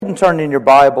and turn in your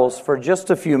Bibles for just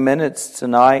a few minutes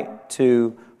tonight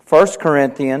to 1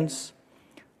 Corinthians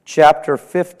chapter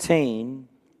 15,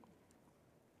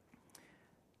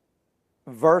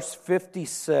 verse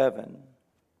 57.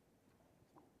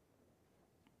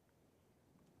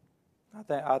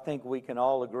 I think we can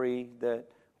all agree that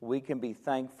we can be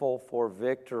thankful for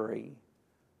victory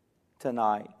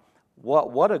tonight.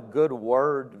 What a good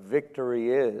word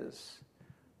victory is.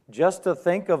 Just to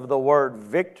think of the word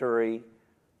victory,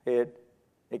 it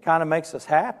kind of makes us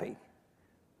happy.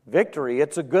 Victory,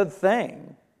 it's a good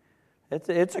thing.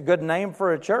 It's a good name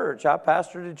for a church. I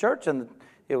pastored a church, and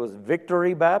it was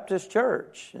Victory Baptist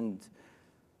Church. And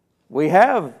we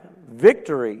have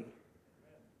victory.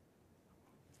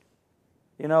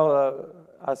 You know,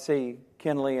 I see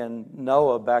Kinley and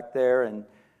Noah back there, and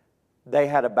they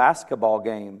had a basketball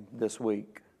game this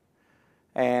week.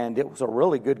 And it was a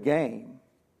really good game.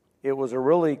 It was a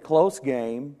really close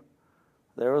game.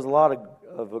 There was a lot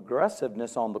of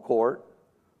aggressiveness on the court,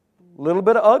 a little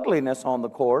bit of ugliness on the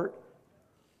court,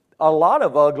 a lot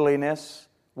of ugliness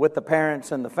with the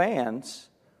parents and the fans,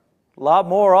 a lot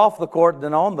more off the court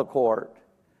than on the court.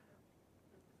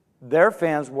 Their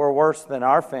fans were worse than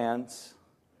our fans.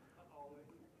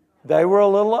 They were a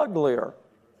little uglier.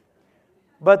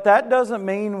 But that doesn't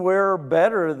mean we're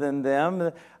better than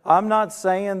them. I'm not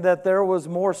saying that there was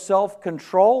more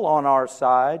self-control on our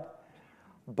side,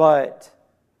 but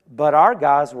our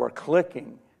guys were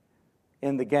clicking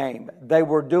in the game. They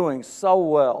were doing so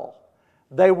well.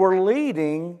 They were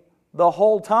leading the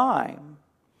whole time.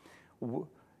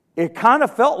 It kind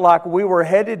of felt like we were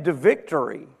headed to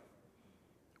victory.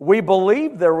 We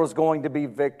believed there was going to be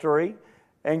victory,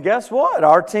 and guess what?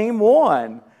 Our team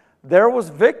won. There was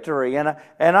victory, and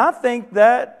I think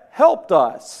that helped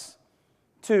us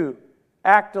to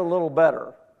act a little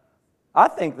better. I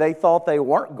think they thought they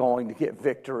weren't going to get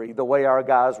victory the way our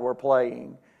guys were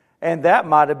playing, and that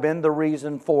might have been the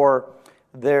reason for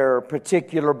their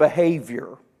particular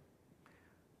behavior.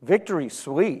 Victory's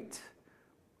sweet.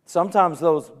 Sometimes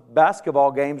those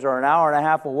basketball games are an hour and a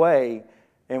half away,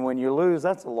 and when you lose,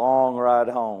 that's a long ride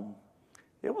home.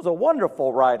 It was a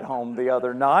wonderful ride home the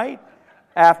other night.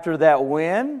 After that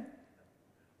win,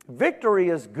 victory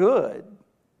is good.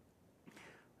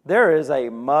 There is a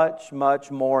much, much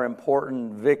more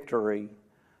important victory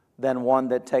than one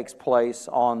that takes place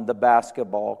on the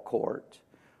basketball court.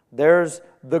 There's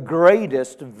the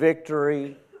greatest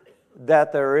victory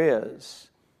that there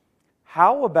is.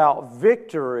 How about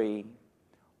victory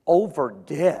over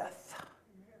death?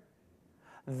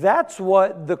 That's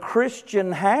what the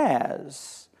Christian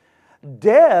has.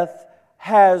 Death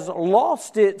has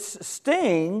lost its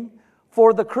sting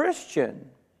for the Christian.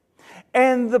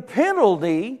 And the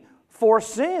penalty for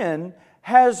sin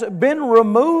has been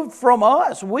removed from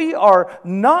us. We are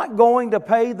not going to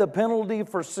pay the penalty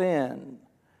for sin.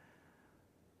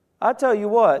 I tell you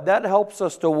what, that helps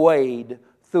us to wade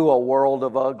through a world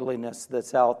of ugliness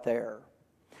that's out there.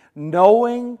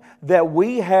 Knowing that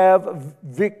we have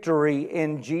victory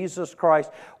in Jesus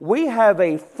Christ. We have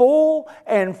a full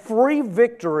and free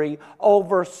victory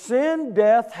over sin,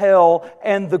 death, hell,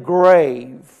 and the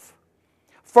grave.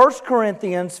 1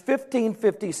 Corinthians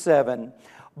 15:57.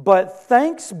 But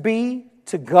thanks be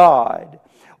to God,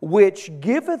 which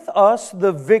giveth us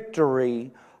the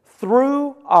victory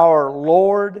through our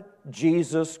Lord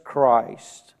Jesus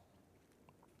Christ.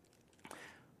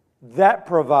 That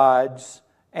provides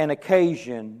an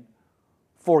occasion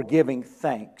for giving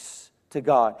thanks to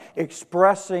God,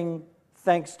 expressing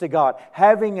thanks to God,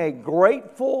 having a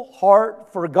grateful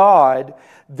heart for God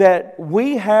that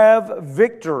we have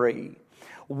victory.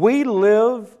 We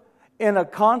live in a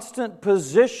constant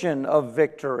position of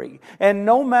victory, and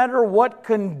no matter what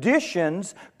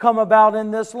conditions come about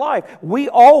in this life, we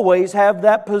always have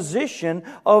that position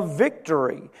of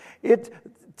victory.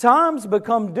 Times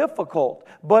become difficult,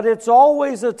 but it's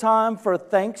always a time for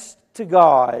thanks to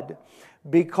God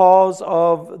because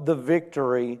of the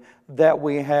victory that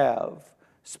we have.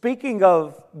 Speaking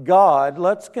of God,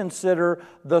 let's consider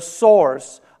the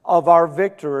source of our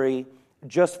victory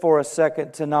just for a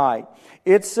second tonight.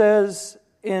 It says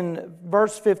in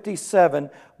verse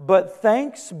 57, but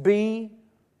thanks be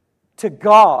to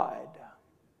God.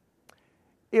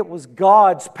 It was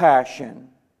God's passion.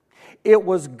 It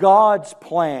was God's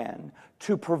plan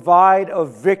to provide a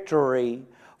victory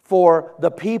for the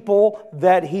people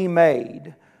that He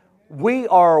made. We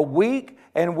are weak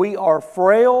and we are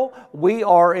frail. We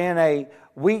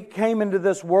came into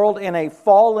this world in a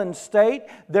fallen state.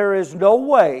 There is no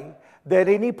way that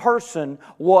any person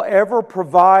will ever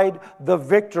provide the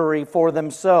victory for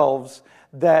themselves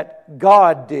that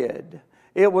God did.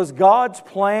 It was God's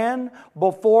plan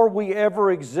before we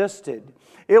ever existed.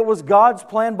 It was God's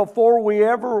plan before we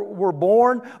ever were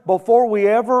born, before we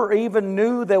ever even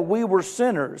knew that we were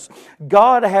sinners.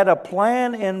 God had a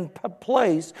plan in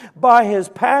place by His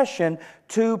passion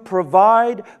to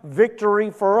provide victory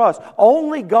for us.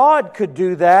 Only God could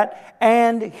do that,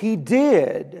 and He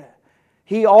did.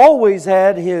 He always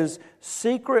had His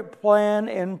secret plan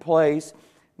in place.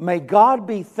 May God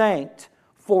be thanked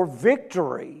for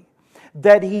victory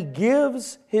that He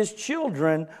gives His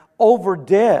children over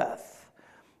death.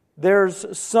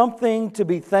 There's something to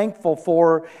be thankful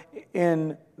for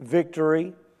in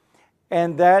victory,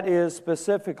 and that is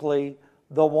specifically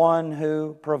the one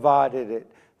who provided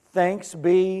it. Thanks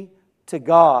be to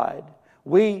God.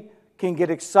 We can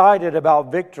get excited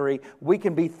about victory. We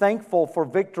can be thankful for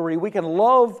victory. We can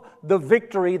love the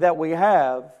victory that we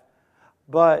have,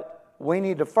 but we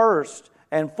need to first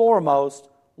and foremost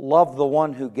love the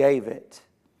one who gave it.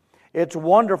 It's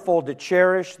wonderful to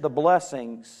cherish the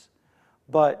blessings,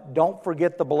 but don't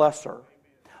forget the blesser.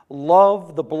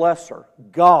 Love the blesser,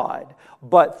 God.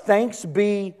 But thanks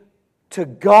be to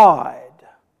God.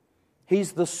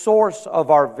 He's the source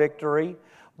of our victory.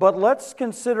 But let's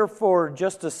consider for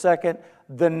just a second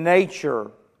the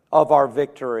nature of our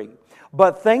victory.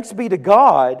 But thanks be to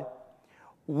God,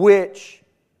 which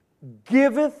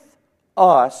giveth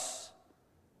us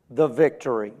the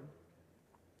victory.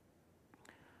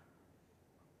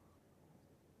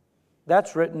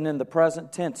 That's written in the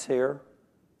present tense here.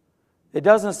 It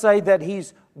doesn't say that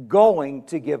He's going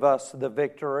to give us the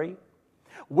victory.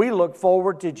 We look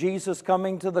forward to Jesus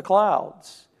coming to the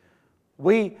clouds.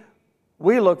 We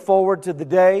look forward to the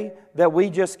day that we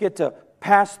just get to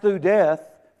pass through death,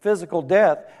 physical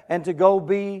death, and to go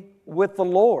be with the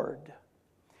Lord.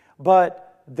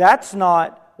 But that's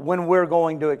not when we're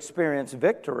going to experience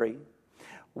victory.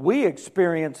 We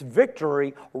experience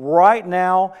victory right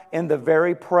now in the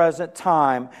very present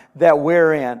time that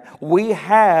we're in. We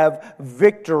have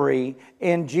victory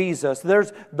in Jesus.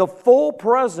 There's the full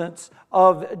presence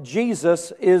of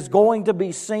Jesus is going to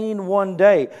be seen one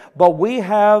day, but we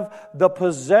have the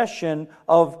possession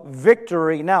of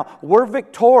victory now. We're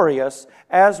victorious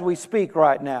as we speak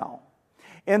right now.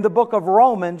 In the book of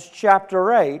Romans,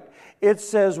 chapter 8, it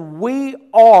says, we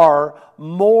are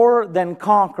more than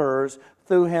conquerors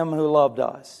through Him who loved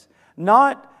us.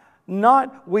 Not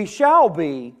we shall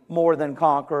be more than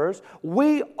conquerors.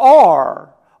 We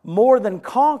are more than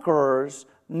conquerors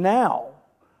now.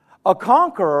 A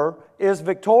conqueror is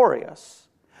victorious.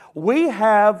 We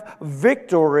have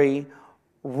victory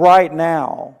right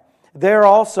now. There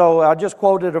also, I just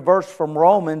quoted a verse from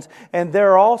Romans, and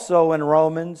there also in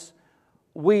Romans,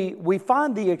 we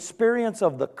find the experience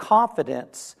of the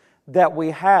confidence that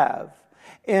we have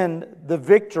in the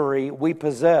victory we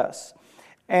possess.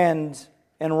 And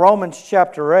in Romans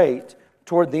chapter 8,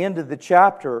 toward the end of the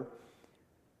chapter,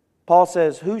 Paul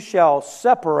says, who shall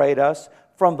separate us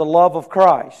from the love of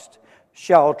Christ?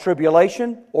 Shall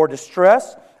tribulation or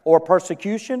distress or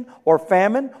persecution or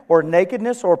famine or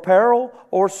nakedness or peril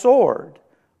or sword?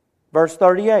 Verse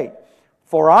 38,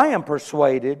 for I am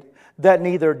persuaded that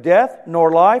neither death, nor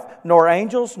life, nor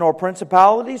angels, nor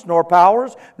principalities, nor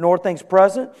powers, nor things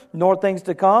present, nor things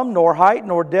to come, nor height,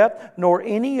 nor depth, nor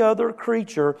any other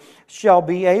creature shall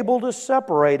be able to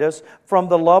separate us from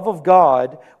the love of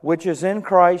God, which is in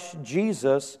Christ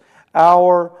Jesus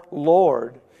our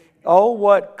Lord. Oh,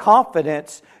 what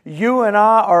confidence you and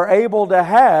I are able to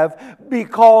have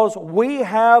because we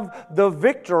have the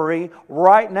victory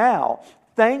right now.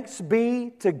 Thanks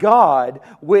be to God,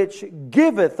 which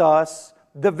giveth us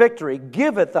the victory.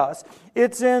 Giveth us.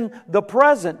 It's in the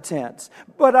present tense.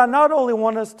 But I not only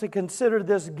want us to consider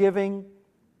this giving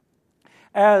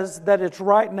as that it's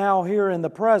right now here in the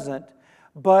present,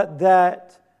 but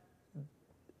that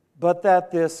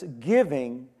this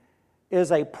giving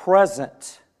is a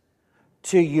present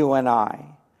to you and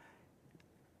I,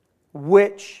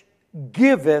 which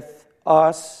giveth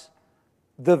us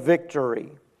the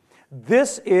victory.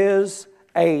 This is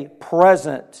a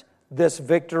present, this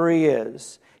victory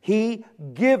is. He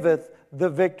giveth the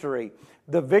victory.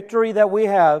 The victory that we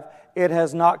have, it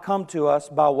has not come to us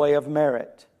by way of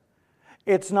merit.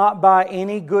 It's not by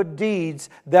any good deeds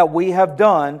that we have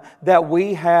done that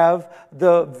we have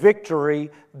the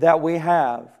victory that we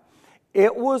have.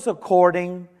 It was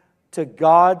according to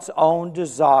God's own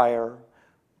desire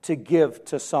to give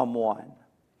to someone.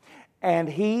 And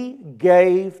He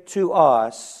gave to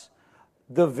us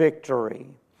the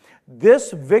victory.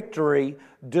 This victory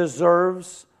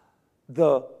deserves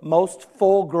the most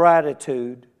full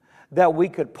gratitude that we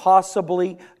could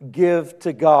possibly give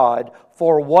to God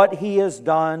for what He has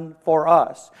done for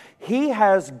us. He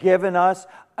has given us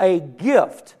a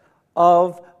gift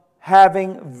of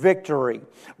having victory.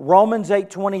 Romans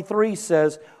 8:23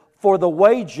 says, "For the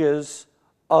wages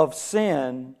of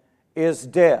sin is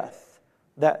death."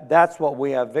 That's what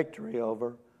we have victory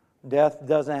over. Death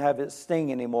doesn't have its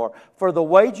sting anymore. "For the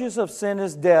wages of sin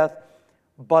is death,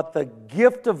 but the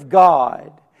gift of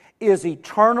God is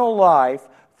eternal life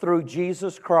through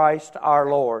Jesus Christ our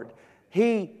Lord."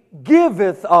 He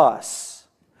giveth us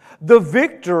the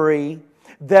victory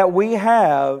that we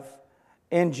have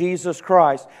in Jesus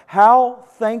Christ. How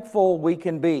thankful we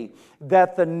can be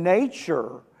that the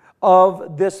nature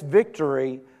of this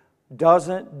victory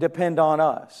doesn't depend on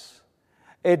us.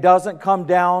 It doesn't come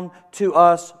down to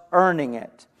us earning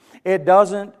it. It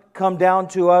doesn't come down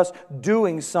to us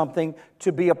doing something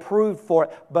to be approved for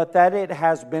it, but that it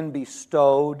has been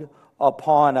bestowed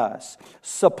upon us,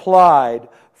 supplied,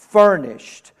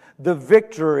 furnished. The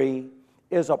victory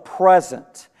is a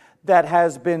present that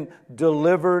has been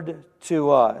delivered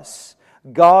to us.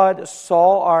 God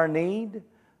saw our need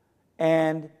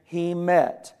and He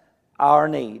met our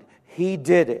need. He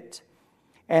did it.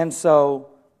 And so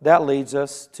that leads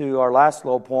us to our last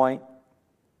little point,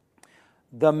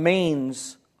 the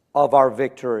means of our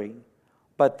victory.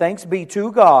 But thanks be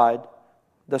to God,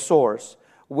 the source,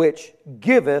 which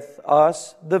giveth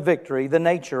us the victory, the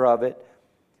nature of it,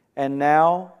 and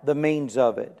now the means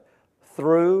of it,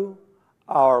 through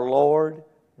our Lord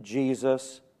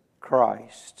Jesus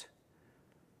Christ.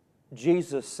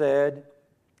 Jesus said,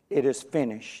 "It is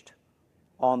finished,"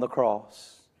 on the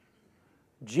cross.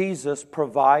 Jesus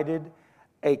provided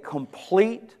a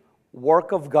complete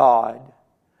work of God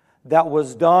that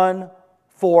was done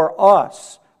for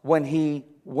us when He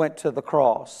went to the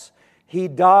cross. He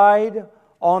died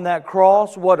on that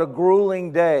cross. What a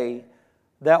grueling day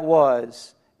that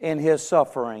was in His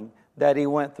suffering that He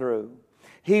went through.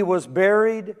 He was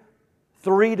buried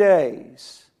 3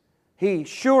 days. He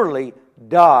surely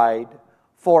died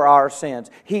for our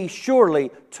sins. He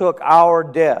surely took our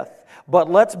death. But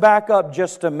let's back up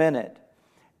just a minute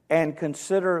and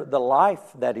consider the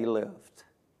life that He lived.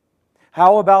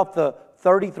 How about the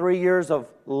 33 years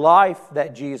of life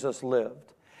that Jesus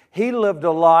lived? He lived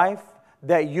a life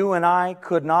that you and I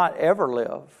could not ever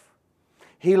live.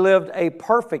 He lived a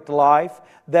perfect life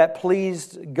that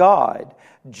pleased God.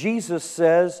 Jesus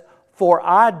says, "For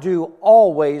I do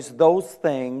always those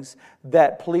things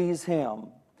that please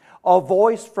Him." A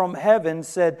voice from heaven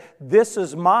said, "This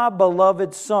is my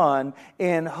beloved Son,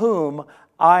 in whom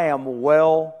I am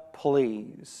well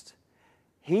pleased."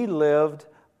 He lived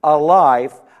a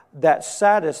life that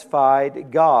satisfied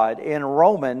God. In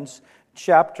Romans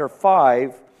chapter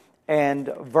 5 and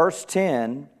verse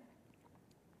 10,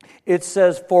 it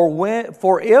says,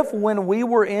 For if when we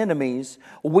were enemies,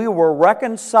 we were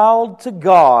reconciled to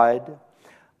God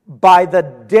by the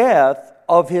death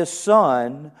of His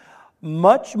Son,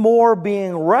 much more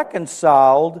being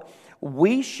reconciled,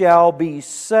 we shall be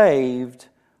saved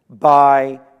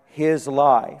by His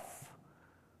life.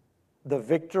 The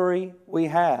victory we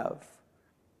have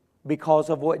because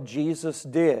of what Jesus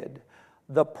did,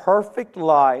 the perfect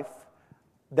life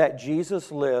that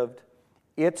Jesus lived,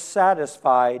 it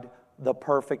satisfied the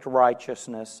perfect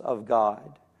righteousness of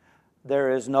God.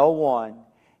 There is no one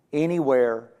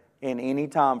anywhere in any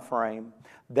time frame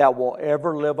that will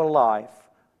ever live a life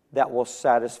that will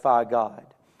satisfy God.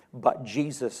 But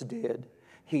Jesus did.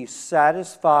 He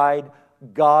satisfied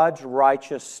God's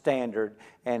righteous standard,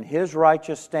 and His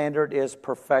righteous standard is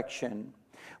perfection.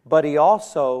 But He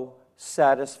also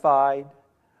satisfied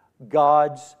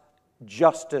God's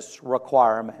justice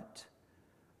requirement.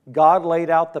 God laid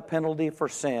out the penalty for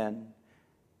sin,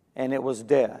 and it was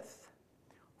death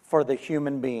for the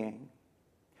human being.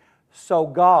 So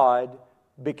God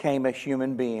became a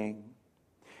human being,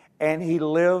 and He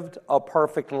lived a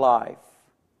perfect life.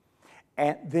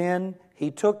 And then He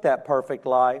took that perfect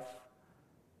life,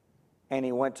 and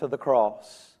He went to the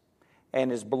cross,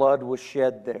 and His blood was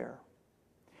shed there.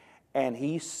 And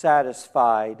He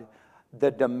satisfied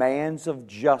the demands of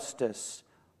justice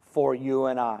for you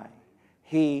and I.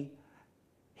 He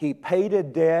paid a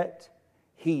debt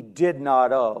He did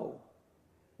not owe.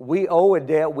 We owe a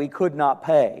debt we could not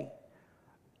pay.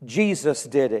 Jesus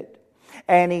did it.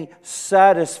 And He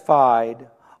satisfied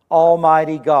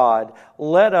Almighty God.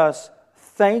 Let us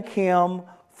thank Him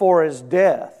for His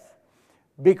death,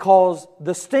 because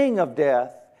the sting of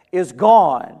death is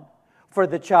gone for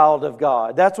the child of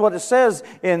God. That's what it says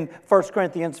in 1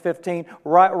 Corinthians 15,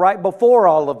 right before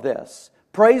all of this.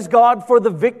 Praise God for the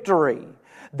victory,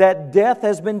 that death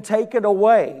has been taken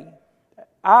away.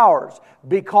 Ours,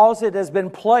 because it has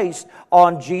been placed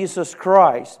on Jesus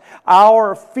Christ.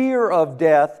 Our fear of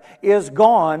death is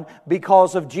gone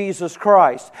because of Jesus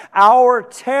Christ. Our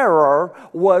terror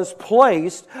was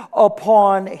placed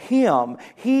upon Him.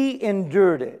 He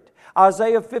endured it.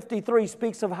 Isaiah 53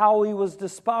 speaks of how He was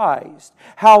despised,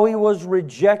 how He was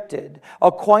rejected,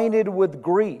 acquainted with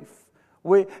grief.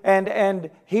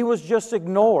 And He was just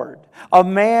ignored. A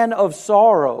man of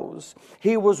sorrows.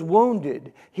 He was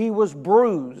wounded. He was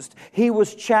bruised. He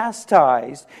was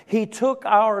chastised. He took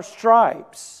our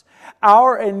stripes.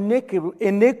 Our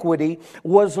iniquity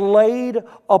was laid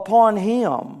upon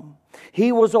Him.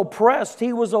 He was oppressed.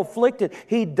 He was afflicted.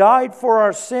 He died for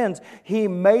our sins. He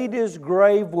made His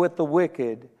grave with the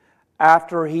wicked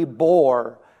after He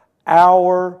bore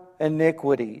our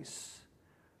iniquities.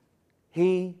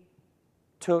 He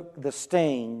took the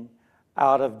sting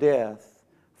out of death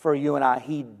for you and I.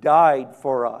 He died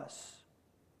for us.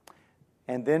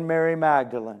 And then Mary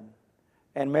Magdalene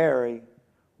and Mary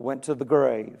went to the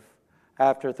grave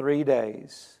after 3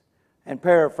 days. And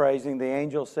paraphrasing, the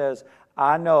angel says,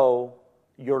 I know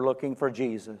you're looking for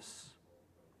Jesus.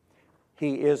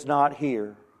 He is not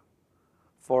here,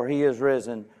 for He is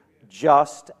risen,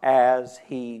 just as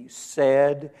He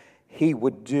said He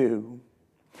would do.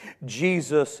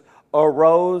 Jesus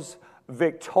arose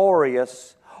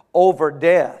victorious over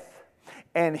death,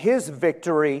 and His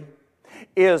victory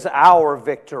is our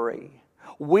victory.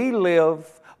 We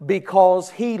live because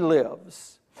He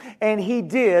lives, and He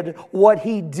did what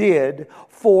He did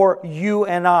for you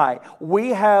and I. We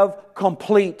have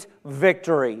complete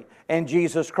victory in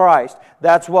Jesus Christ.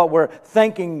 That's what we're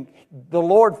thanking the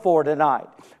Lord for tonight.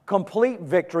 Complete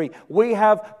victory. We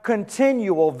have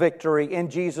continual victory in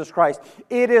Jesus Christ.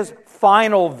 It is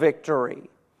final victory.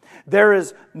 There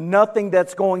is nothing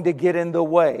that's going to get in the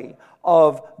way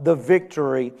of the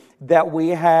victory that we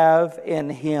have in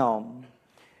Him.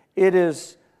 It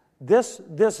is this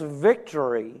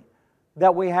victory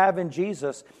that we have in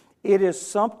Jesus. It is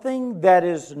something that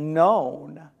is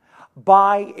known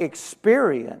by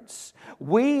experience.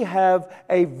 We have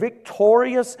a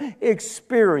victorious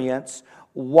experience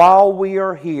while we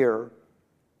are here.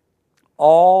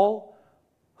 All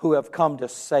who have come to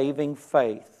saving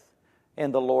faith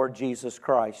in the Lord Jesus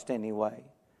Christ anyway.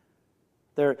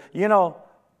 There's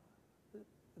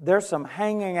some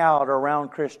hanging out around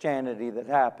Christianity that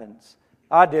happens.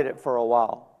 I did it for a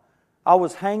while. I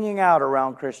was hanging out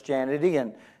around Christianity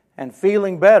and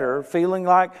feeling better, feeling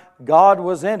like God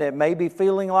was in it, maybe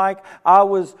feeling like I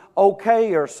was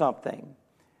okay or something.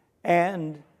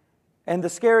 And the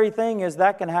scary thing is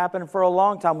that can happen for a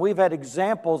long time. We've had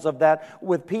examples of that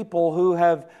with people who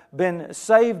have been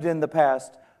saved in the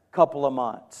past couple of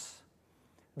months.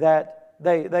 That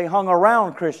they hung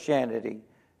around Christianity.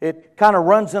 It kind of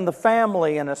runs in the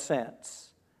family in a sense.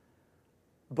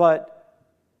 But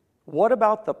what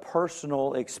about the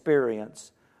personal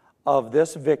experience of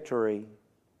this victory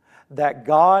that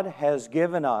God has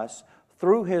given us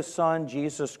through His Son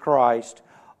Jesus Christ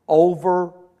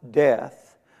over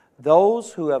death?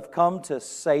 Those who have come to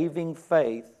saving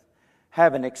faith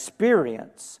have an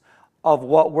experience of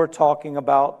what we're talking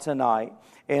about tonight.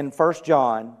 In 1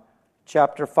 John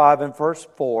chapter 5 and verse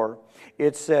 4,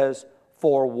 it says,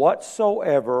 "For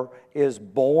whatsoever is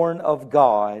born of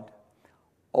God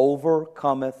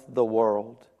overcometh the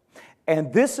world.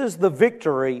 And this is the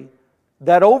victory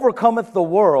that overcometh the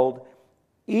world,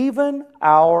 even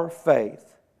our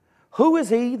faith. Who is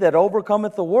he that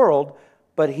overcometh the world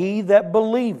but he that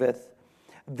believeth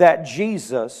that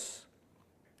Jesus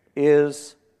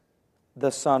is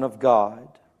the Son of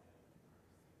God?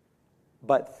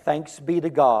 But thanks be to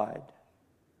God,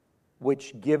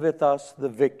 which giveth us the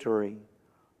victory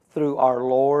through our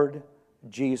Lord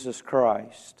Jesus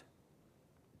Christ."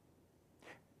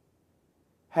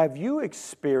 Have you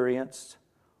experienced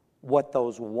what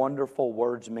those wonderful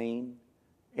words mean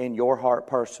in your heart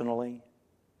personally?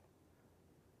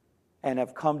 And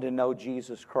have come to know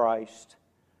Jesus Christ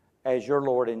as your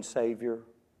Lord and Savior?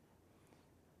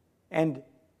 And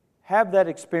have that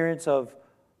experience of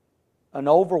an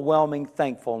overwhelming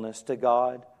thankfulness to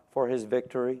God for His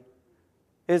victory?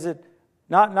 Is it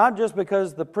not just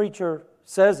because the preacher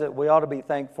says it, we ought to be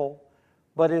thankful,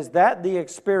 but is that the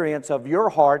experience of your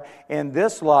heart in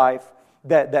this life,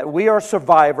 that we are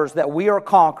survivors, that we are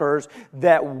conquerors,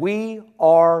 that we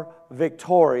are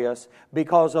victorious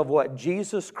because of what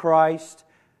Jesus Christ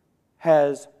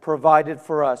has provided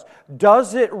for us?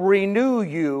 Does it renew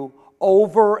you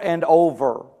over and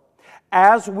over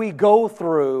as we go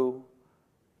through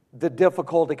the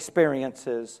difficult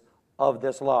experiences of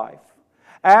this life?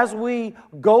 As we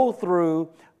go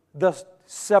through the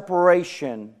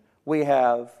separation we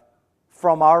have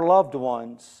from our loved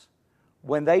ones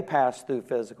when they pass through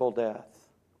physical death.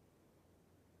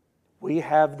 We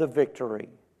have the victory.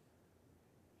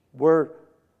 We're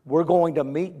going to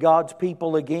meet God's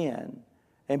people again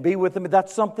and be with them.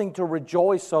 That's something to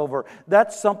rejoice over.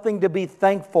 That's something to be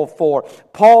thankful for.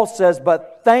 Paul says,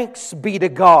 "But thanks be to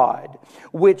God,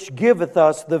 which giveth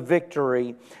us the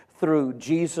victory through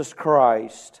Jesus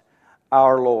Christ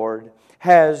our Lord."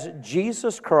 Has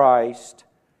Jesus Christ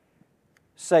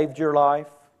saved your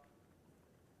life?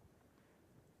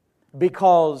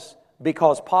 Because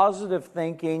positive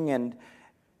thinking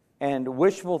and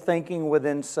wishful thinking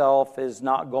within self is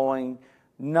not going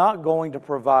to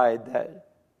provide that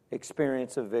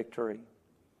experience of victory.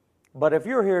 But if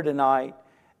you're here tonight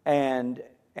and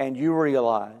you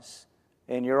realize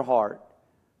in your heart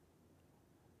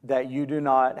that you do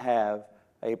not have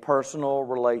a personal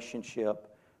relationship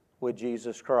with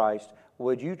Jesus Christ,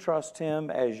 would you trust Him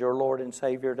as your Lord and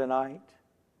Savior tonight?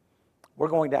 We're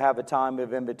going to have a time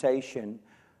of invitation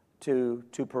to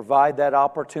provide that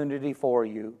opportunity for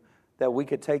you, that we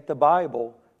could take the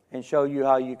Bible and show you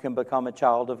how you can become a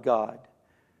child of God.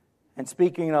 And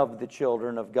speaking of the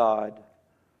children of God,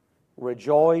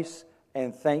 rejoice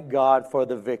and thank God for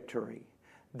the victory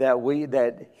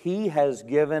that He has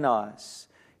given us.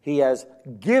 He has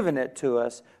given it to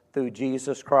us through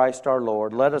Jesus Christ our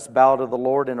Lord. Let us bow to the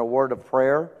Lord in a word of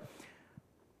prayer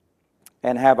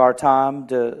and have our time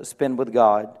to spend with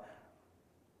God.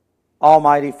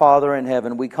 Almighty Father in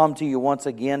heaven, we come to you once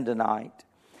again tonight.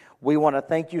 We want to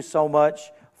thank you so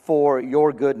much for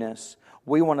your goodness.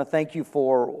 We want to thank you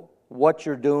for what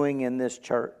you're doing in this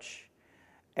church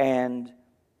and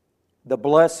the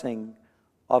blessing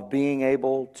of being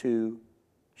able to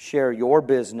share your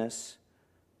business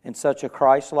in such a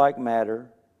Christ-like manner,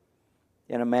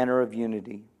 in a manner of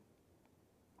unity.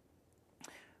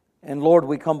 And Lord,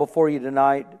 we come before you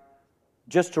tonight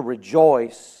just to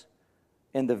rejoice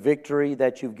in the victory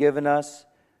that you've given us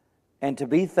and to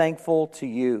be thankful to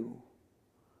you.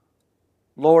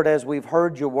 Lord, as we've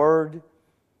heard your word,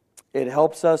 it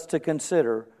helps us to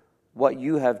consider what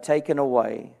you have taken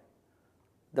away,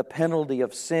 the penalty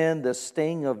of sin, the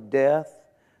sting of death.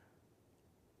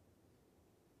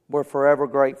 We're forever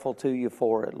grateful to you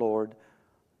for it, Lord.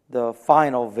 The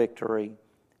final victory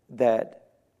that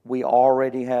we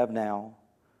already have now.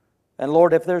 And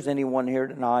Lord, if there's anyone here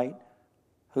tonight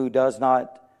who does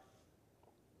not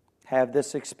have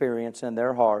this experience in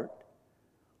their heart,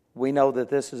 we know that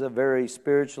this is a very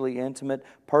spiritually intimate,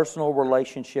 personal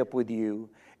relationship with you.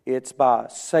 It's by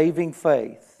saving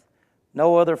faith,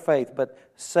 no other faith, but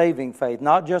saving faith,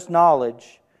 not just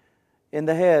knowledge in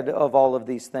the head of all of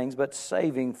these things, but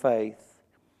saving faith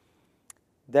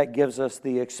that gives us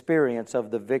the experience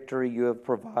of the victory you have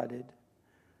provided.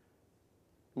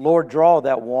 Lord, draw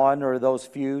that one or those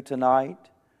few tonight,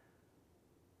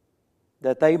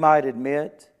 that they might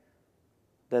admit,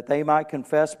 that they might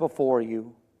confess before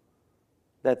you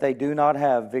that they do not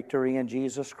have victory in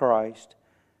Jesus Christ,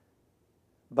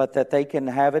 but that they can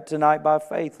have it tonight by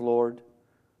faith, Lord.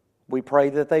 We pray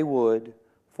that they would,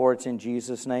 for it's in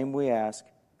Jesus' name we ask.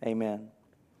 Amen.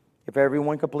 If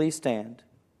everyone could please stand.